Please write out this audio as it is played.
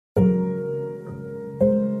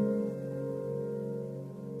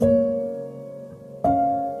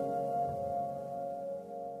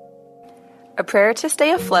A Prayer to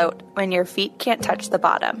Stay Afloat When Your Feet Can't Touch the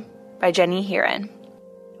Bottom by Jenny Heron.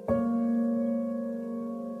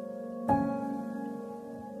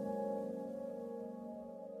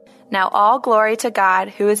 Now all glory to God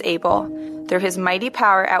who is able, through his mighty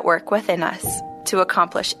power at work within us, to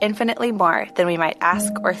accomplish infinitely more than we might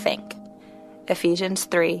ask or think. Ephesians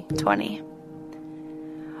 3:20.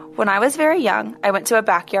 When I was very young, I went to a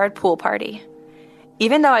backyard pool party.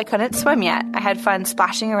 Even though I couldn't swim yet, I had fun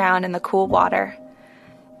splashing around in the cool water.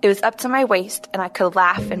 It was up to my waist, and I could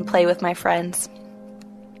laugh and play with my friends.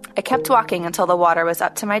 I kept walking until the water was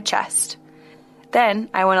up to my chest. Then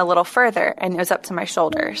I went a little further, and it was up to my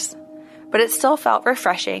shoulders. But it still felt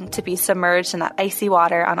refreshing to be submerged in that icy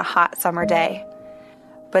water on a hot summer day.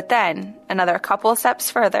 But then, another couple steps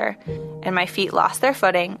further, and my feet lost their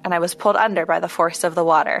footing, and I was pulled under by the force of the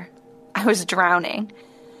water. I was drowning.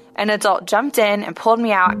 An adult jumped in and pulled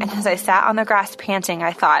me out, and as I sat on the grass panting,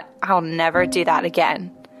 I thought, I'll never do that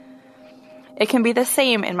again. It can be the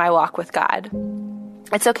same in my walk with God.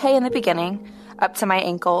 It's okay in the beginning, up to my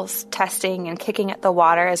ankles, testing and kicking at the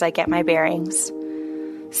water as I get my bearings.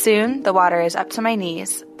 Soon, the water is up to my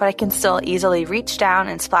knees, but I can still easily reach down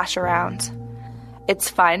and splash around. It's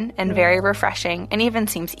fun and very refreshing and even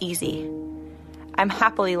seems easy. I'm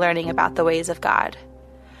happily learning about the ways of God.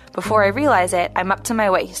 Before I realize it, I'm up to my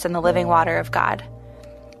waist in the living water of God.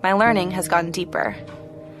 My learning has gone deeper.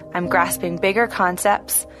 I'm grasping bigger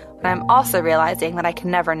concepts, but I'm also realizing that I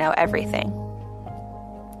can never know everything.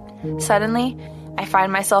 Suddenly, I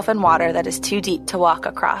find myself in water that is too deep to walk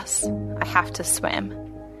across. I have to swim.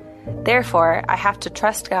 Therefore, I have to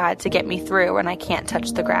trust God to get me through when I can't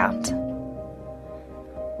touch the ground.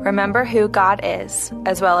 Remember who God is,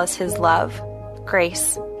 as well as his love,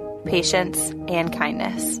 grace, patience, and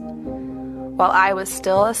kindness. While I was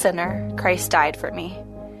still a sinner, Christ died for me.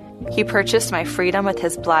 He purchased my freedom with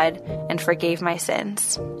his blood and forgave my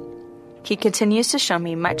sins. He continues to show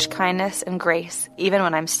me much kindness and grace, even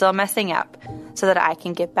when I'm still messing up, so that I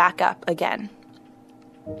can get back up again.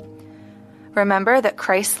 Remember that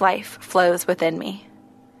Christ's life flows within me.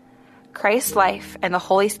 Christ's life and the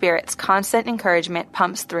Holy Spirit's constant encouragement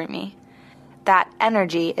pumps through me. That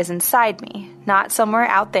energy is inside me, not somewhere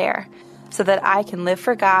out there, so that I can live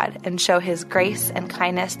for God and show his grace and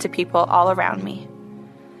kindness to people all around me.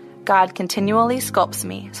 God continually sculpts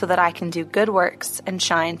me so that I can do good works and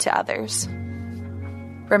shine to others.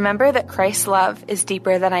 Remember that Christ's love is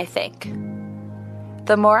deeper than I think.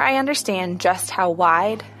 The more I understand just how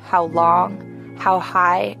wide, how long, how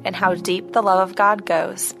high, and how deep the love of God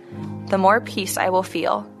goes, the more peace I will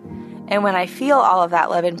feel. And when I feel all of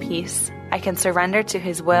that love and peace, I can surrender to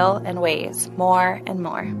his will and ways more and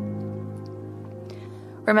more.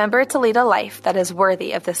 Remember to lead a life that is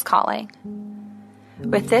worthy of this calling.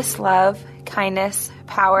 With this love, kindness,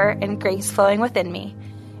 power, and grace flowing within me,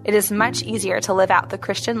 it is much easier to live out the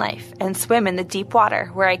Christian life and swim in the deep water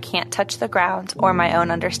where I can't touch the ground or my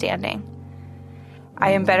own understanding.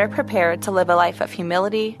 I am better prepared to live a life of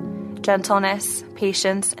humility, gentleness,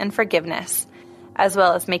 patience, and forgiveness, as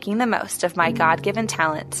well as making the most of my God-given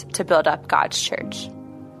talents to build up God's church.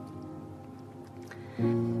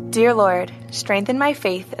 Dear Lord, strengthen my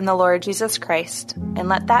faith in the Lord Jesus Christ, and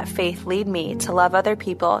let that faith lead me to love other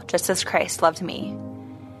people just as Christ loved me.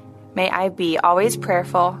 May I be always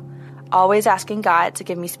prayerful, always asking God to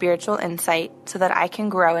give me spiritual insight so that I can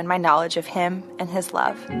grow in my knowledge of him and his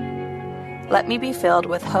love. Let me be filled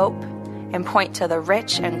with hope and point to the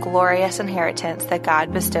rich and glorious inheritance that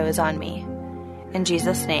God bestows on me. In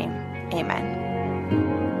Jesus' name, amen.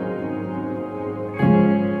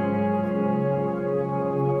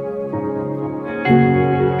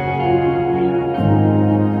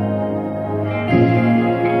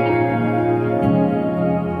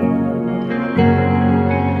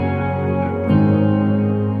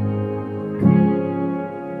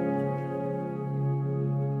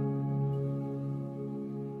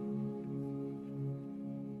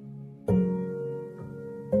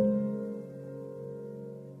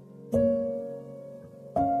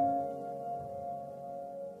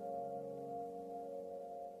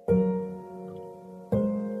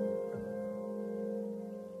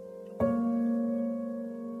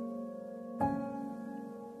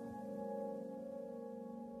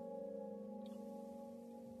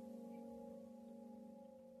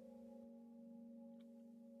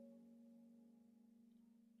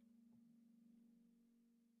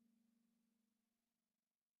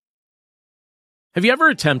 Have you ever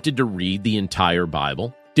attempted to read the entire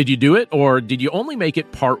Bible? Did you do it, or did you only make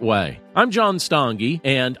it part way? I'm John Stange,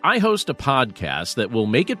 and I host a podcast that will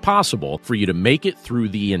make it possible for you to make it through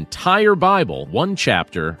the entire Bible, one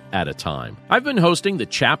chapter at a time. I've been hosting the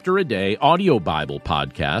Chapter a Day audio Bible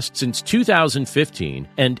podcast since 2015,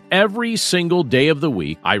 and every single day of the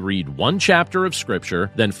week, I read one chapter of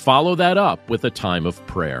Scripture, then follow that up with a time of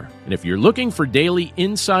prayer. And if you're looking for daily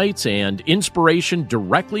insights and inspiration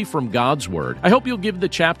directly from God's Word, I hope you'll give the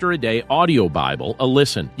Chapter a Day audio Bible a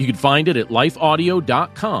listen. You can find it at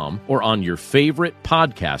lifeaudio.com or on your favorite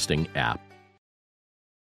podcasting app.